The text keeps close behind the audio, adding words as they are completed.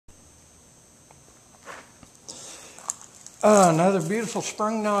Another beautiful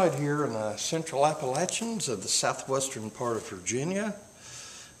spring night here in the central Appalachians of the southwestern part of Virginia.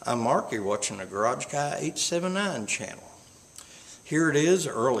 I'm Mark, you're watching the Garage Guy 879 channel. Here it is,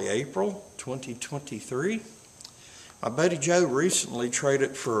 early April 2023. My buddy Joe recently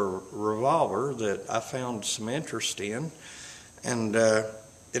traded for a revolver that I found some interest in, and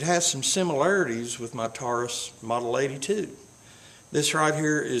it has some similarities with my Taurus Model 82. This right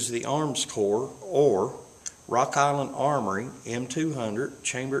here is the Arms Core or Rock Island Armory M200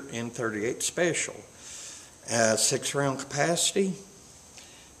 chambered M38 Special. 6-round capacity.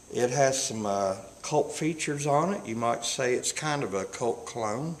 It has some Colt features on it. You might say it's kind of a Colt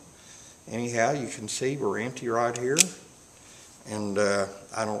clone. Anyhow, you can see we're empty right here. And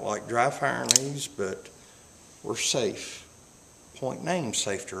I don't like dry firing these, but we're safe. Point name,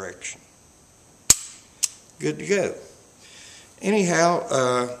 safe direction. Good to go.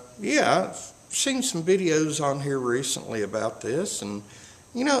 Anyhow, yeah, I've seen some videos on here recently about this, and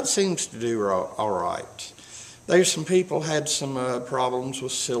you know, it seems to do all right. There's some people had some problems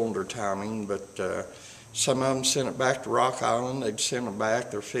with cylinder timing, but some of them sent it back to Rock Island. They'd send them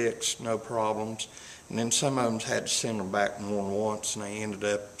back, they're fixed, no problems. And then some of them had to send them back more than once, and they ended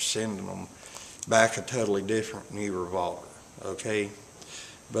up sending them back a totally different new revolver. Okay,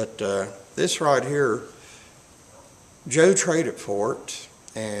 but this right here, Joe traded for it,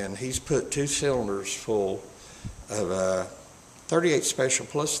 and he's put 2 cylinders full of 38 Special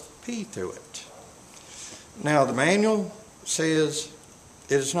plus P through it. Now the manual says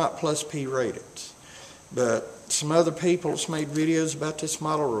it is not plus P rated, but some other people that's made videos about this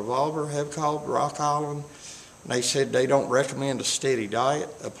model revolver have called Rock Island, and they said they don't recommend a steady diet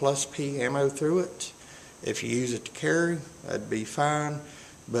of plus P ammo through it. If you use it to carry, that'd be fine,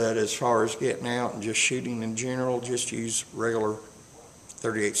 but as far as getting out and just shooting in general, just use regular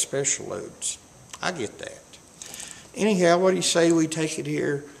 38 Special loads. I get that. Anyhow, what do you say we take it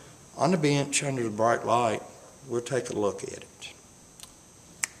here on the bench under the bright light? We'll take a look at it.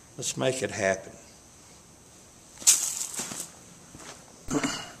 Let's make it happen.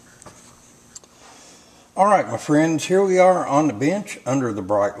 Alright, my friends, here we are on the bench under the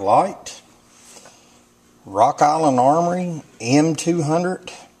bright light. Rock Island Armory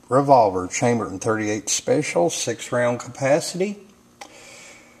M200 revolver, chambered in 38 Special, 6-round capacity.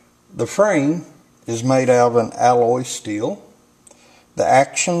 The frame is made out of an alloy steel. The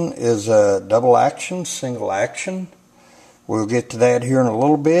action is a double action, single action. We'll get to that here in a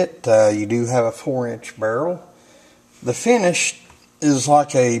little bit. You do have a 4-inch barrel. The finish is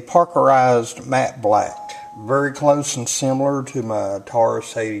like a parkerized matte black, very close and similar to my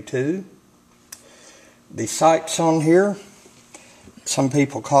Taurus 82. The sights on here, some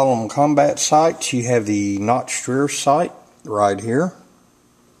people call them combat sights. You have the notched rear sight right here.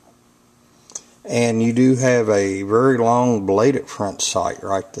 And you do have a very long bladed front sight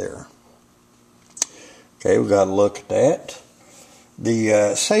right there. Okay, we've got to look at that.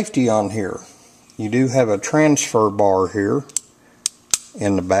 The safety on here, you do have a transfer bar here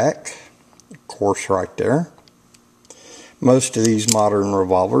in the back, of course right there. Most of these modern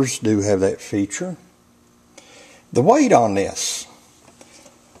revolvers do have that feature. The weight on this,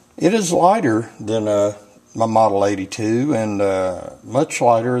 it is lighter than my Model 82 and much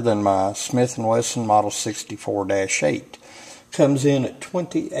lighter than my Smith & Wesson Model 64-8. Comes in at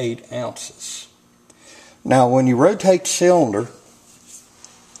 28 ounces. Now when you rotate the cylinder,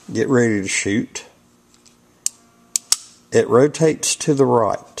 get ready to shoot, it rotates to the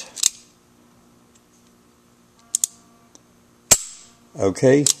right.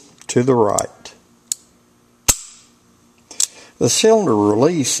 Okay, to the right. The cylinder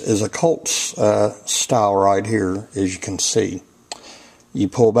release is a Colt style right here, as you can see. You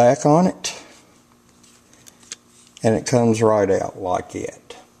pull back on it, and it comes right out like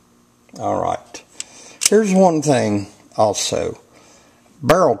that. Alright. Here's one thing also.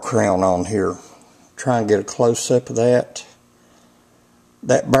 Barrel crown on here. Try and get a close-up of that.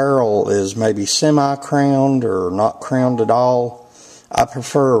 That barrel is maybe semi-crowned or not crowned at all. I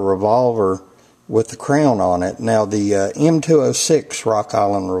prefer a revolver with the crown on it. Now the M206 Rock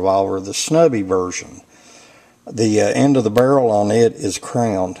Island revolver, the snubby version, the end of the barrel on it is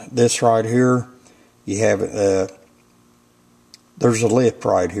crowned. This right here, you have there's a lip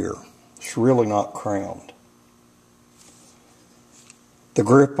right here. It's really not crowned. The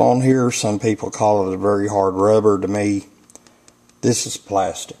grip on here, some people call it a very hard rubber. To me, this is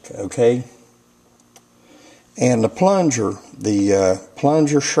plastic, okay? And the plunger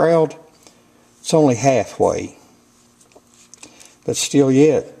shroud, it's only halfway, but still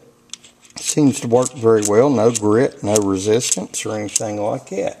yet, it seems to work very well. No grit, no resistance or anything like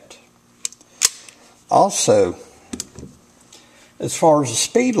that. Also, as far as a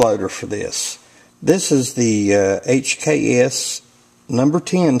speed loader for this. This is the HKS number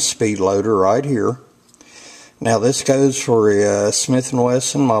 10 speed loader right here. Now this goes for a Smith &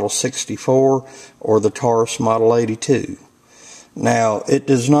 Wesson Model 64 or the Taurus Model 82. Now it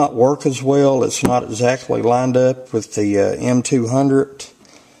does not work as well. It's not exactly lined up with the M200,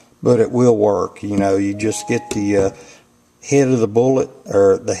 but it will work. You know, you just get the head of the bullet,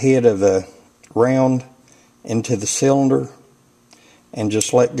 or the head of the round, into the cylinder and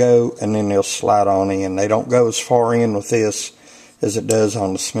just let go, and then they'll slide on in. They don't go as far in with this as it does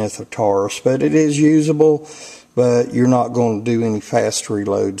on the Smith or Taurus, but it is usable, but you're not going to do any fast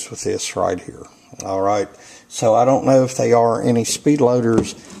reloads with this right here. Alright, so I don't know if there are any speed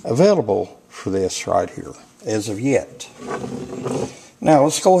loaders available for this right here as of yet. Now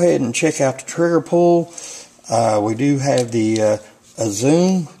let's go ahead and check out the trigger pull. We do have the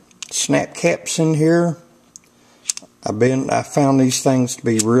Zoom snap caps in here. I found these things to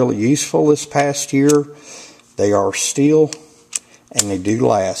be really useful this past year. They are steel and they do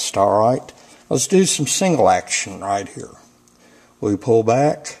last. Alright, let's do some single action right here. We pull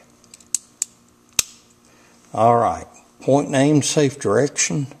back. Alright, point and aim, safe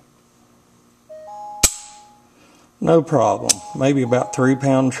direction. No problem. Maybe about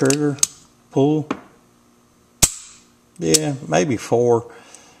 3-pound trigger pull. Yeah, maybe 4.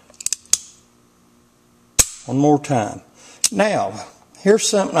 One more time. Now, here's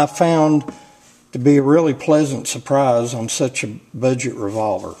something I found to be a really pleasant surprise on such a budget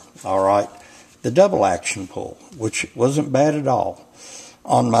revolver. Alright, the double action pull, which wasn't bad at all.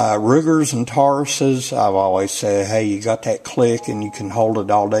 On my Rugers and Tauruses, I've always said, hey, you got that click and you can hold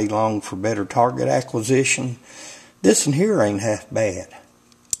it all day long for better target acquisition. This one here ain't half bad.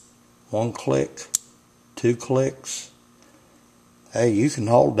 1 click, 2 clicks. Hey, you can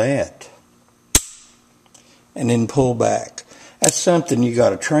hold that. And then pull back. That's something you got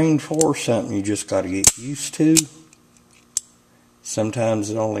to train for, something you just got to get used to. Sometimes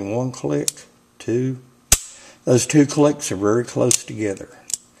it's only 1 click, 2. Those 2 clicks are very close together.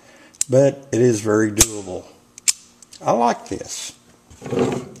 But it is very doable. I like this.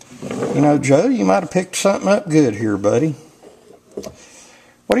 You know, Joe, you might have picked something up good here, buddy.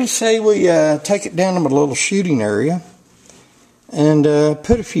 What do you say we take it down to a little shooting area and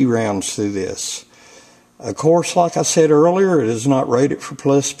put a few rounds through this? Of course, like I said earlier, it is not rated for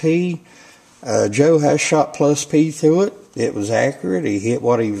plus P. Joe has shot plus P through it. It was accurate. He hit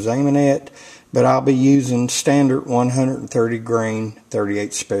what he was aiming at. But I'll be using standard 130 grain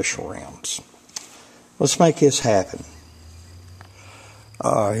 38 special rounds. Let's make this happen.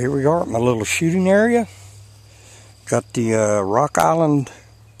 Here we are at my little shooting area. Got the Island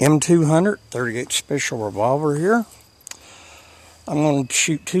M200 38 special revolver here. I'm going to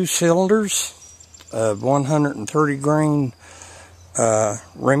shoot 2 cylinders of 130 grain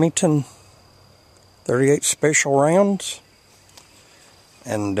Remington 38 special rounds,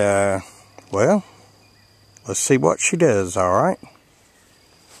 and well, let's see what she does. Alright,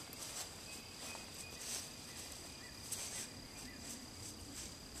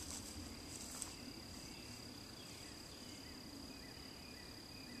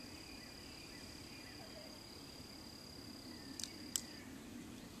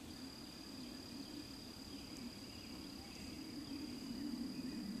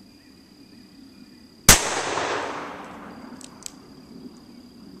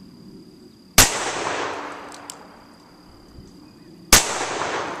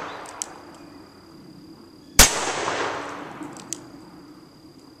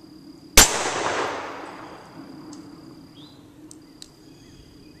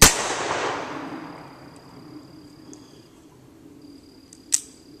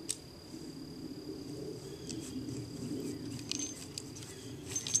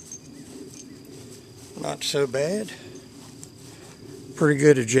 not so bad. Pretty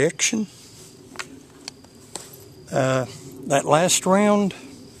good ejection. That last round,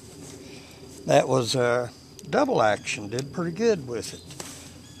 that was double action. Did pretty good with it.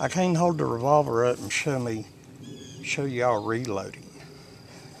 I can't hold the revolver up and show y'all reloading.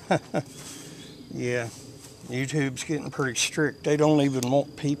 Yeah, YouTube's getting pretty strict. They don't even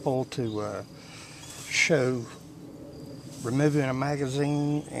want people to show removing a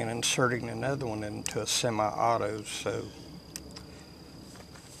magazine and inserting another one into a semi-auto, so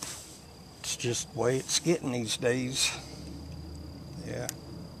it's just the way it's getting these days. Yeah.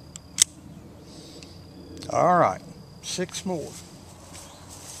 Alright, 6 more.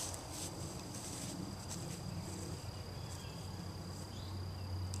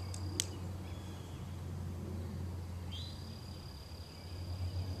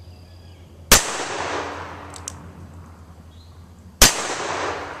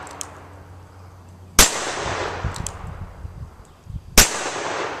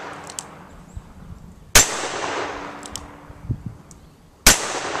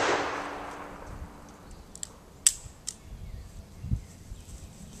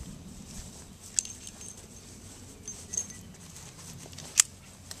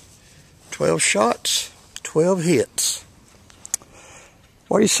 12 shots, 12 hits.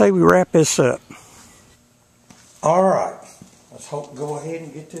 What do you say we wrap this up? All right, let's go ahead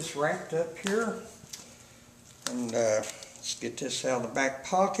and get this wrapped up here. And let's get this out of the back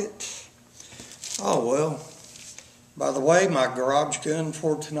pocket. Oh, well, by the way, my garage gun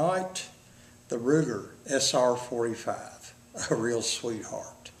for tonight, the Ruger SR-45, a real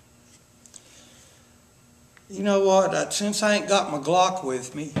sweetheart. You know what, since I ain't got my Glock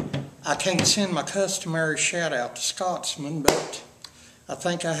with me, I can't send my customary shout out to Scotsman, but I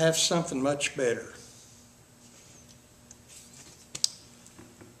think I have something much better.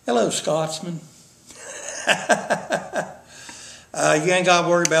 Hello, Scotsman. You ain't got to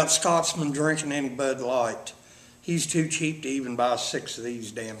worry about Scotsman drinking any Bud Light. He's too cheap to even buy 6 of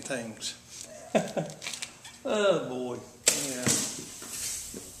these damn things. Oh, boy. Yeah.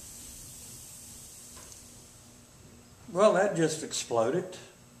 Well, that just exploded.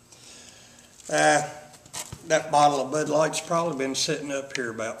 That bottle of Bud Light's probably been sitting up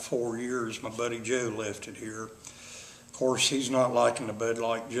here about 4 years. My buddy Joe left it here. Of course, he's not liking the Bud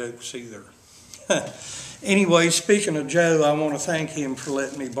Light jokes either. Anyway, speaking of Joe, I want to thank him for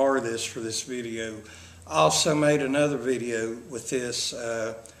letting me borrow this for this video. I also made another video with this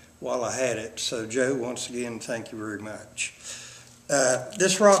while I had it. So, Joe, once again, thank you very much.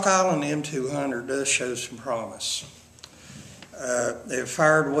 This Rock Island M200 does show some promise. It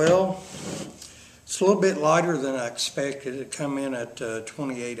fired well. It's a little bit lighter than I expected. It come in at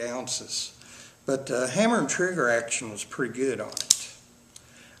 28 ounces. But hammer and trigger action was pretty good on it.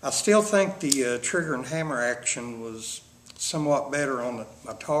 I still think the trigger and hammer action was somewhat better on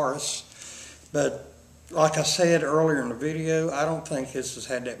my Taurus. But like I said earlier in the video, I don't think this has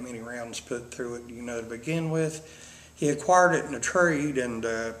had that many rounds put through it, to begin with. He acquired it in a trade, and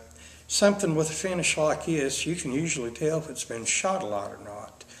something with a finish like this, you can usually tell if it's been shot a lot or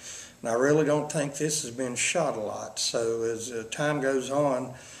not. And I really don't think this has been shot a lot. So as time goes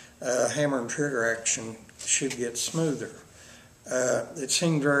on, hammer and trigger action should get smoother. It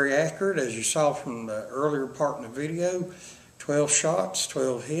seemed very accurate, as you saw from the earlier part in the video. 12 shots,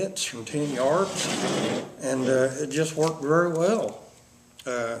 12 hits from 10 yards, and it just worked very well.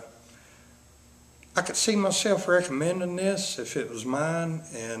 I could see myself recommending this if it was mine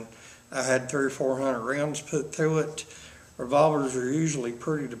and I had 300 or 400 rounds put through it. Revolvers are usually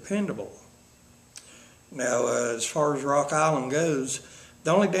pretty dependable. Now, as far as Rock Island goes,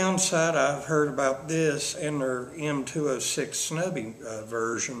 the only downside I've heard about this and their M206 snubby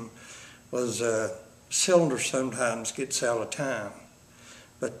version was cylinder sometimes gets out of time.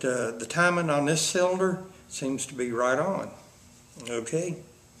 But the timing on this cylinder seems to be right on. Okay.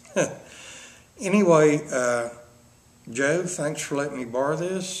 Anyway, Joe, thanks for letting me borrow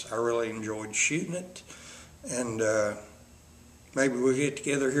this. I really enjoyed shooting it. And maybe we'll get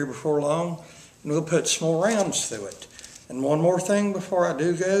together here before long and we'll put some more rounds through it. And one more thing before I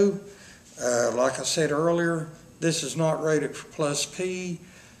do go, like I said earlier, this is not rated for plus P,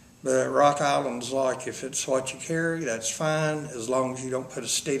 but Rock Island's like, if it's what you carry, that's fine. As long as you don't put a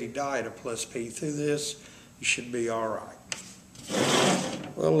steady diet of plus P through this, you should be all right.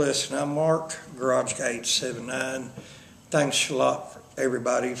 Well, listen, I'm Mark, Garage Guy 879. Thanks a lot,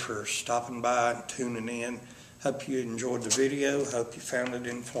 everybody, for stopping by and tuning in. Hope you enjoyed the video. Hope you found it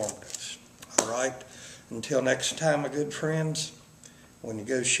informative. All right. Until next time, my good friends, when you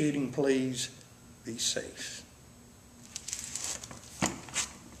go shooting, please be safe.